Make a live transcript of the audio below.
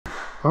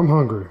I'm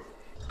hungry.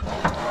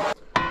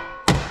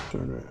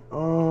 Turn it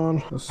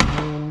on. This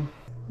one,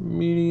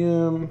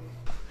 medium.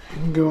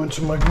 Go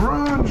into my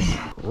garage.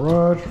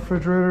 Garage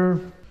refrigerator.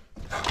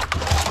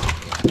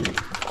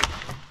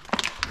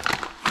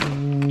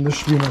 And this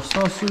should be my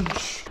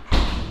sausage.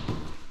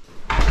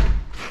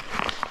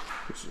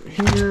 This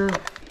here.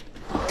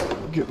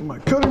 Get my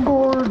cutting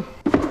board.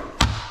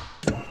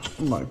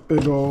 My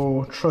big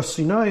old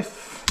trusty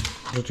knife.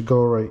 Just to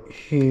go right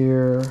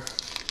here.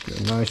 Get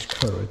a nice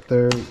cut right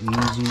there.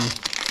 Easy.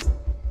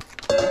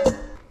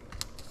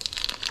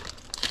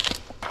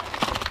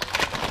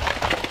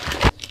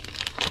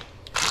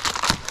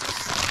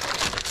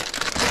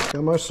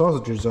 Got my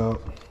sausages out.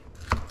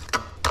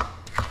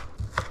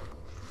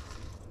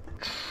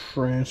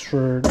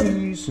 Transfer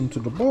these into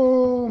the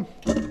bowl.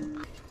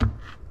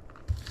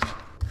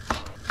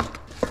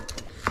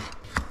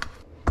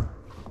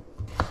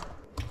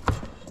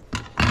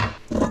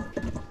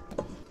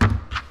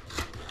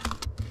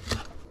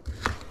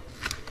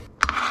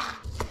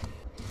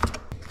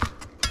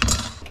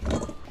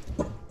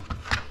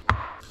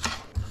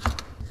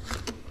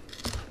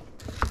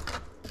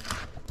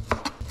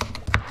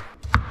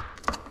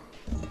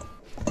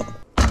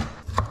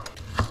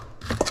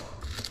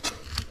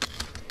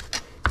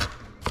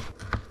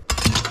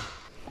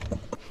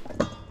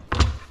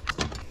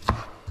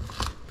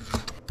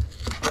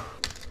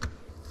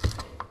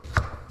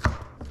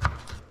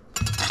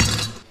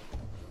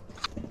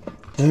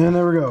 And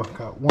there we go.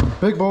 Got one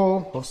big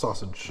bowl of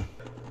sausage.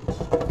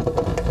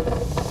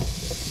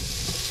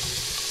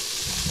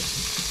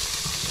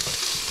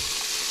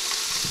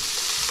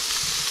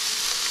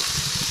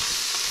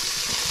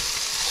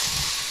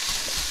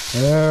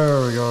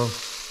 There we go.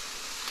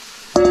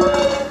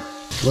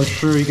 Make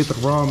sure you get the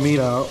raw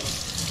meat out.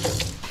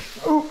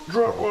 Oh,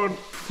 drop one.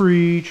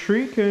 Free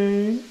treat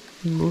cane.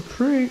 Little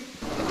treat.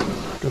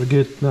 Gotta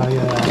get my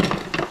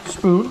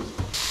spoon.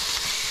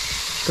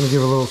 Gonna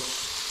give it a little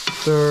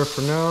stir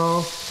for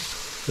now.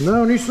 And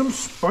now I need some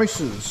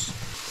spices.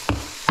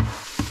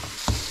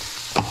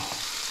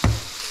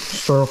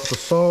 Start off with the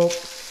salt.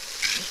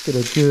 Just get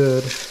a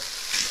good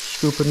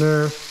scoop in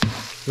there.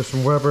 There's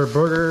some Weber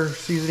burger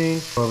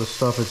seasoning. All this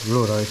stuff, it's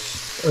really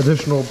nice.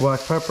 Additional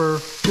black pepper.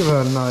 Give it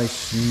a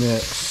nice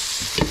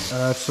mix.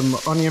 Add some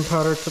onion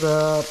powder to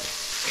that.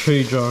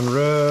 Cajun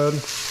red.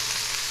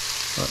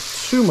 Not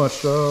too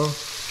much though.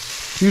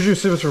 Usually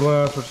save this for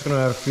last. We're just gonna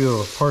add a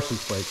few parsley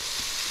flakes.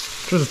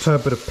 Just a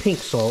tad bit of pink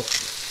salt.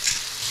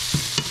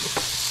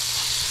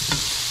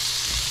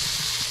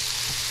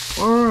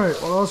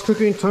 Alright, while I was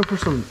cooking, time for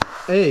some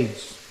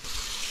eggs.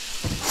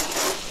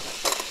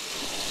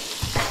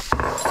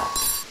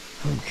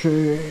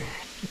 Okay.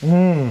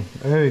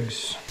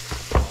 Eggs.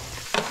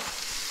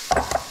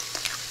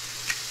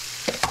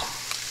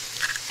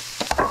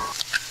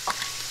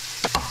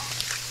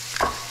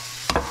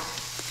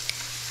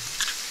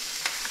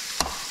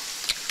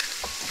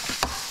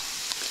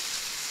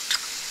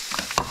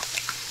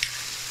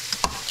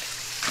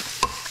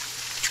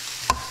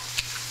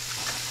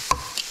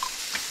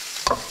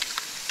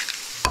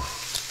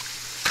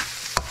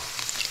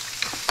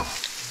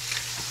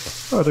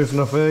 Alright, there's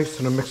enough eggs.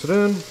 I'm gonna mix it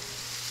in.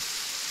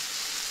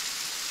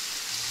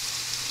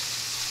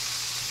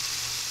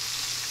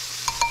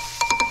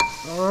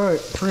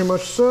 Alright, pretty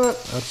much set.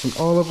 Add some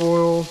olive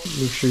oil.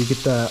 Make sure you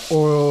get that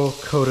oil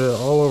coated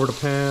all over the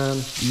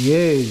pan.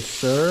 Yay,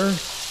 sir.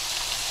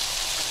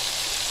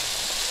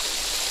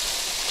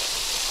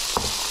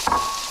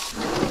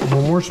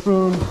 One more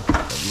spoon.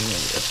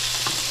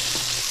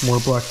 More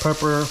black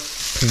pepper.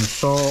 Pink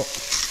salt.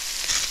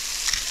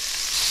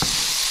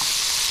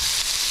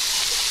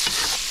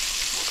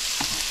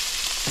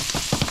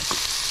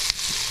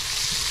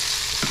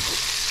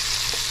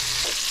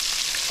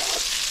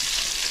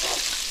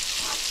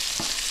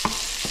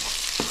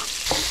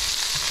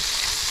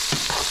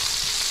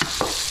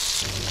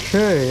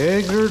 Okay,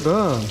 eggs are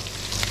done.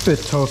 A bit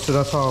toasted,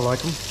 that's how I like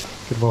them.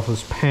 Get them off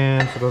this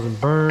pan so it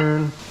doesn't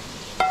burn.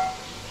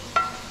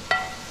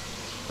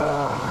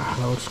 Ah,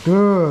 that looks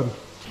good.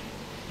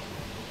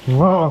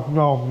 Wow,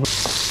 no.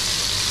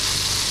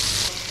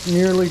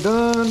 Nearly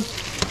done.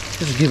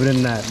 Just give it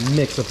in that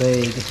mix of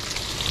egg.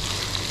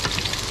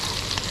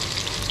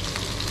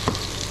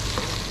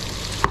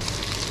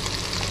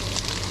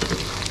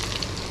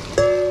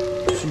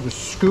 She was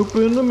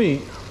scooping the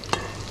meat.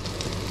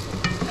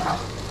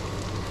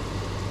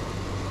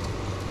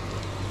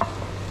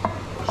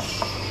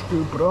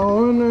 Scoop it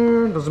all in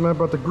there. Doesn't matter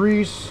about the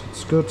grease.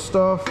 It's good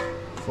stuff.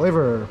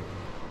 Flavor.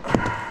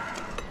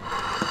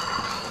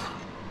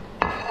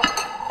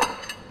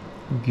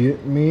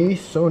 Get me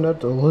some of that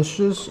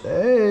delicious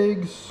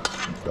eggs.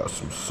 Got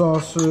some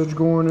sausage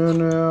going in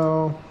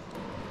now.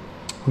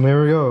 And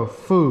there we go.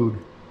 Food.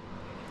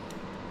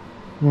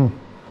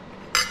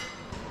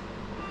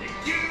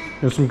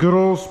 There's some good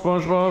old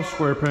SpongeBob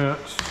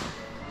SquarePants.